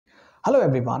Hello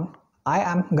everyone, I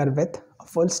am Garvit, a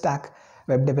full stack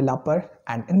web developer,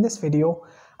 and in this video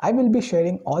I will be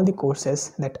sharing all the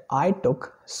courses that I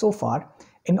took so far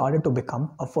in order to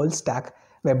become a full stack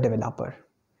web developer.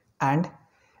 And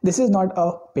this is not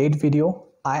a paid video.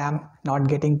 I am not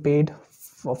getting paid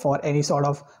for any sort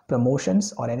of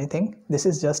promotions or anything. This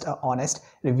is just an honest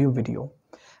review video.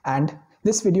 And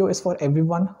this video is for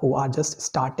everyone who are just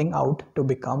starting out to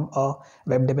become a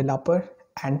web developer.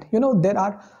 And there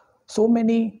are so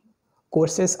many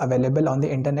courses available on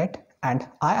the internet, and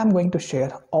I am going to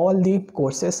share all the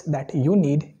courses that you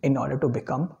need in order to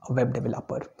become a web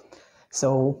developer.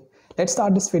 So let's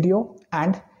start this video,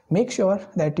 and make sure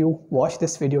that you watch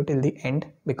this video till the end,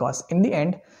 because in the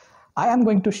end I am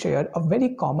going to share a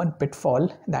very common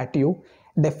pitfall that you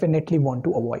definitely want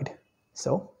to avoid.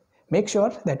 So make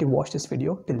sure that you watch this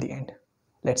video till the end.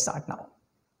 Let's start now.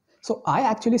 So I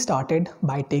actually started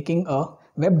by taking a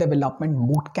web development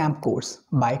bootcamp course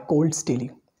by Cold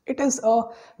Steely. It is a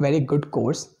very good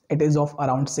course. It is of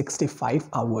around 65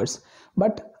 hours.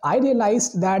 But I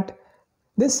realized that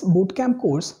this bootcamp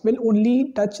course will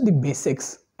only touch the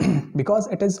basics because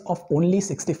it is of only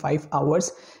 65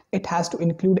 hours. It has to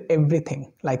include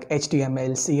everything like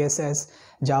HTML, CSS,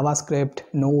 JavaScript,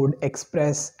 Node,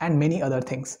 Express, and many other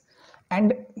things.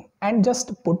 And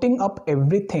just putting up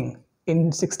everything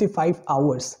in 65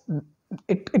 hours,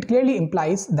 it clearly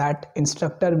implies that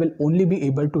instructor will only be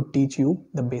able to teach you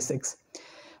the basics.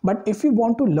 But if you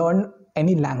want to learn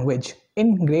any language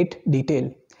in great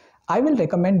detail, I will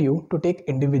recommend you to take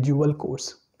individual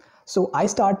course. So I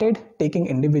started taking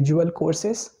individual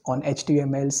courses on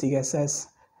HTML, CSS,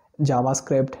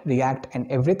 JavaScript, React,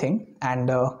 and everything, and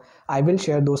I will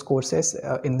share those courses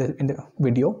in the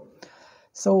video.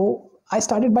 So I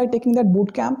started by taking that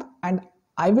bootcamp, and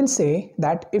I will say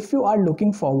that if you are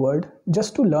looking forward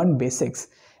just to learn basics,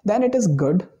 then it is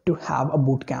good to have a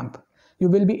bootcamp. You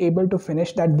will be able to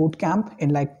finish that bootcamp in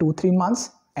like 2-3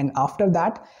 months, and after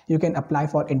that you can apply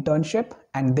for internship,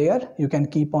 and there you can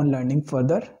keep on learning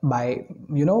further by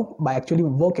actually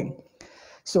working.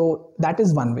 So that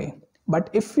is one way. But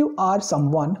if you are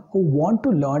someone who want to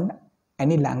learn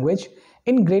any language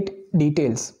in great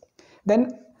details,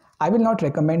 then I will not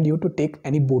recommend you to take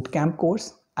any bootcamp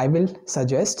course. I will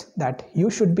suggest that you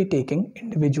should be taking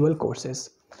individual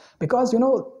courses, because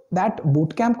that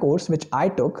bootcamp course which I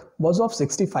took was of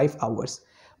 65 hours.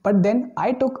 But then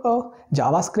I took a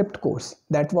JavaScript course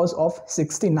that was of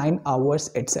 69 hours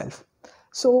itself.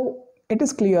 So it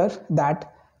is clear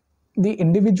that the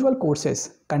individual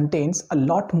courses contains a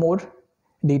lot more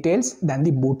details than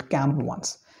the bootcamp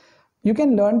ones. You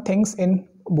can learn things in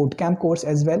bootcamp course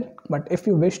as well, but if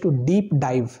you wish to deep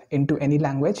dive into any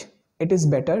language, it is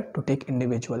better to take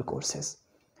individual courses.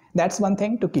 That's one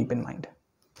thing to keep in mind.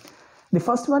 The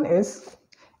first one is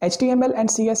HTML and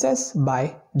CSS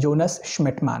by Jonas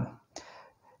Schmidtmann.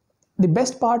 The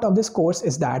best part of this course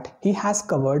is that he has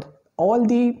covered all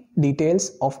the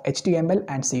details of HTML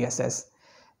and CSS.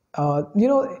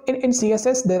 In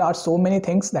CSS there are so many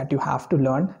things that you have to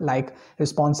learn, like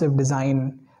responsive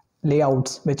design,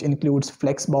 layouts, which includes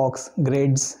flexbox,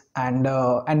 grids, and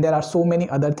there are so many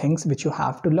other things which you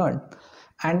have to learn.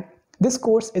 And this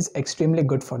course is extremely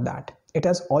good for that. It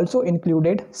has also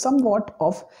included somewhat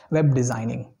of web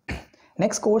designing.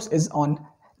 Next course is on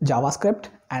JavaScript,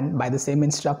 and by the same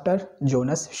instructor,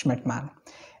 Jonas Schmidtmann.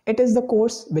 It is the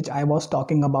course which I was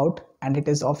talking about, and it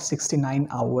is of 69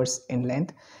 hours in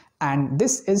length. And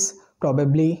this is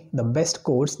probably the best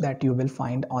course that you will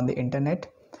find on the internet.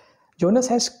 Jonas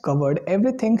has covered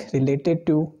everything related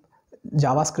to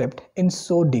JavaScript in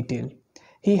so detail.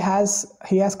 He has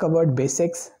covered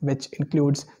basics, which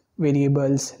includes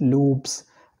variables, loops,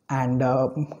 and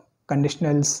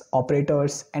conditionals,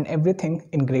 operators, and everything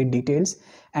in great details.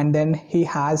 And then he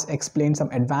has explained some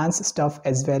advanced stuff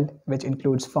as well, which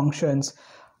includes functions,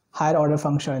 higher order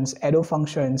functions, arrow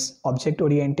functions,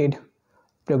 object-oriented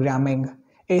programming,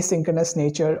 asynchronous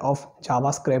nature of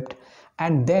JavaScript.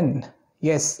 And then,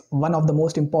 yes, one of the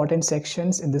most important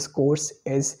sections in this course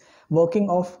is working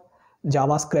of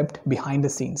JavaScript behind the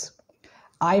scenes.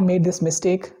 I made this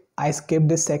mistake. I skipped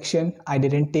this section. I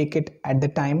didn't take it at the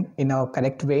time in a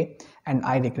correct way, and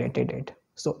I regretted it.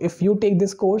 So if you take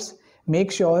this course,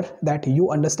 make sure that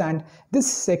you understand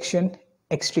this section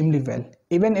extremely well.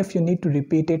 Even if you need to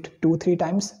repeat it 2-3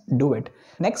 times, do it.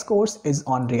 Next course is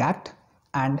on React,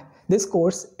 and this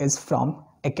course is from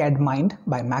AcadMind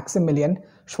by Maximilian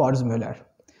Schwarzmüller.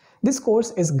 This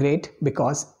course is great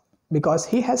because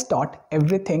he has taught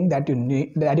everything that you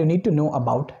need to know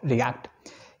about React.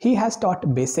 He has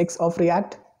taught basics of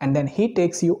React, and then he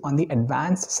takes you on the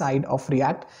advanced side of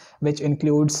React, which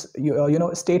includes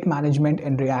state management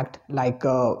in React,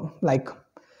 like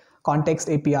context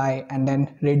API, and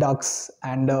then Redux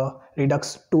and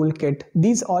Redux toolkit.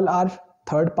 These all are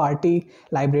third-party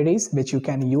libraries which you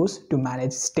can use to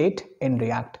manage state in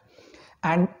React.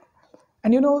 And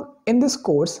in this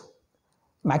course,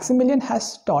 Maximilian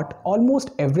has taught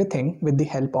almost everything with the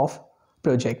help of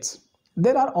projects.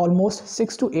 There are almost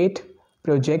 6 to 8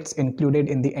 projects included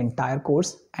in the entire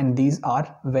course, and these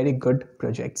are very good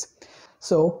projects.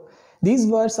 So these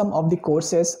were some of the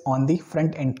courses on the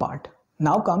front end part.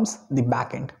 Now comes the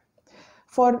back end.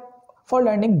 For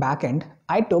learning backend,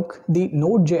 I took the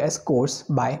Node.js course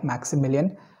by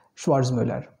Maximilian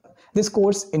Schwarzmüller. This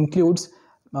course includes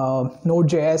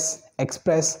Node.js,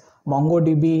 Express,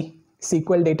 MongoDB,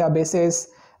 SQL databases,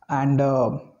 and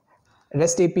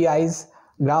REST APIs,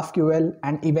 GraphQL,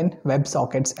 and even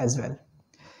WebSockets as well.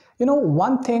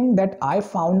 One thing that I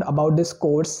found about this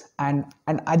course, and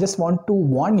I just want to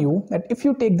warn you that if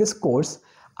you take this course,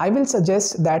 I will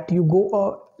suggest that you go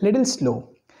a little slow,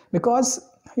 because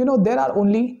there are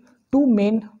only 2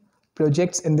 main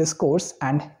projects in this course,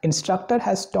 and instructor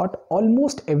has taught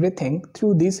almost everything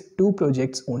through these 2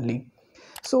 projects only.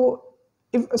 So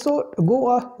go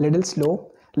a little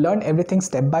slow, learn everything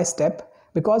step by step,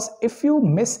 because if you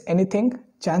miss anything,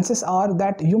 chances are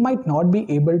that you might not be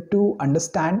able to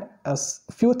understand a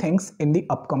few things in the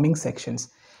upcoming sections,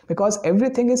 because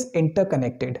everything is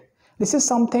interconnected. This is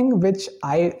something which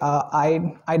I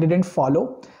didn't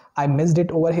follow. I missed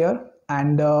it over here,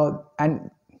 and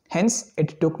hence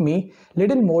it took me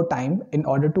little more time in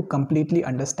order to completely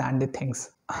understand the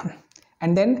things.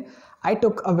 And then I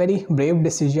took a very brave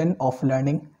decision of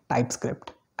learning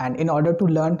TypeScript, and in order to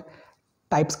learn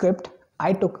TypeScript,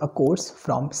 I took a course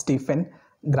from Stephen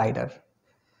Grider.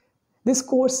 This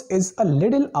course is a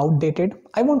little outdated.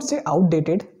 I won't say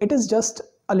outdated, it is just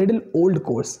a little old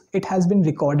course. It has been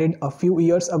recorded a few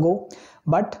years ago,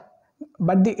 but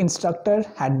the instructor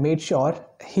had made sure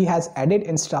he has added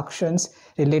instructions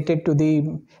related to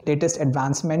the latest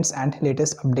advancements and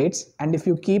latest updates, and if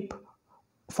you keep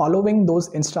following those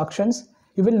instructions,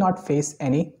 you will not face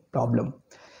any problem.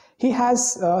 He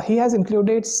has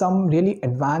included some really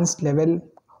advanced level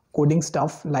coding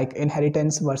stuff like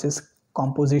inheritance versus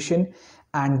composition,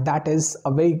 and that is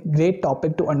a very great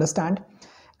topic to understand.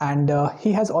 And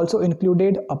he has also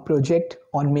included a project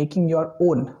on making your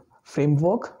own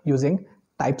framework using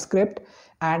TypeScript.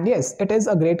 And yes, it is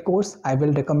a great course. I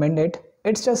will recommend it.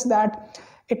 It's just that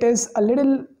it is a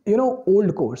little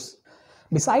old course.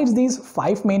 Besides these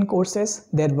 5 main courses,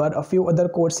 there were a few other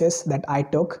courses that I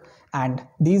took, and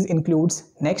these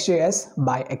includes Next.js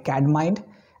by Academind,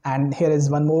 and here is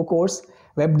one more course,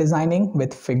 Web Designing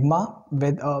with Figma,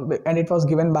 and it was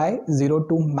given by Zero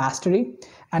to Mastery.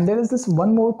 And there is this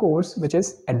one more course which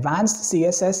is Advanced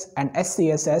CSS and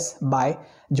SCSS by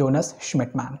Jonas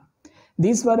Schmidtman.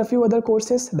 These were a few other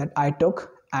courses that I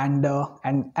took, and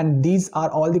these are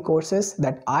all the courses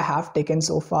that I have taken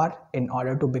so far in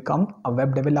order to become a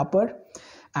web developer.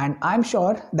 And I'm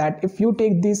sure that if you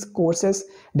take these courses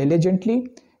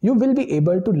diligently, you will be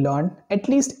able to learn at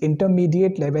least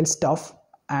intermediate level stuff,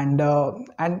 and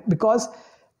because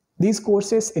these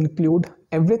courses include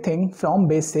everything from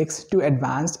basics to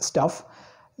advanced stuff.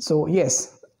 So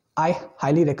yes, I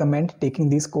highly recommend taking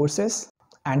these courses.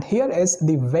 And here is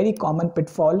the very common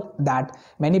pitfall that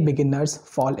many beginners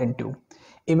fall into.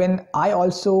 Even I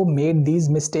also made these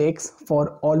mistakes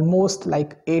for almost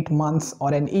like 8 months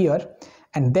or an year,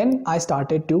 and then I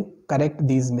started to correct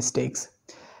these mistakes.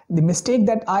 The mistake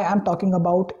that I am talking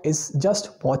about is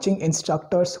just watching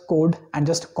instructors code and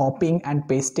just copying and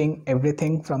pasting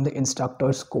everything from the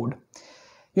instructor's code.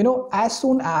 As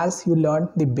soon as you learn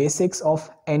the basics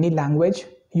of any language,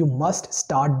 you must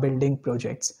start building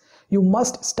projects. You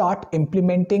must start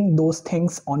implementing those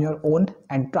things on your own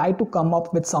and try to come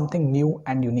up with something new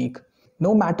and unique.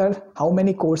 No matter how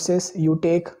many courses you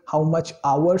take, how much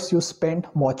hours you spend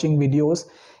watching videos,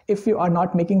 if you are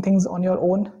not making things on your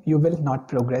own, you will not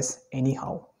progress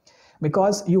anyhow.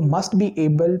 Because you must be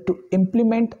able to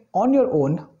implement on your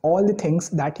own all the things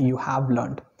that you have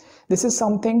learned. This is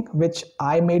something which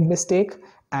I made mistake,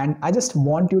 and I just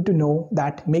want you to know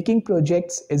that making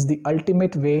projects is the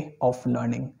ultimate way of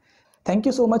learning. Thank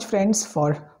you so much friends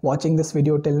for watching this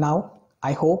video till now.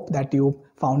 I hope that you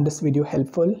found this video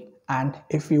helpful, and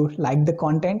if you like the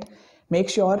content, make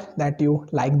sure that you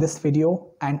like this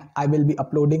video, and I will be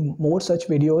uploading more such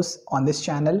videos on this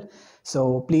channel.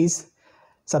 So please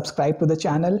subscribe to the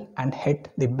channel and hit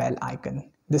the bell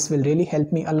icon. This will really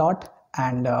help me a lot,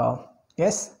 and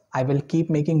yes, I will keep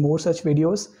making more such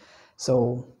videos.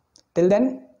 So till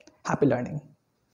then, Happy learning.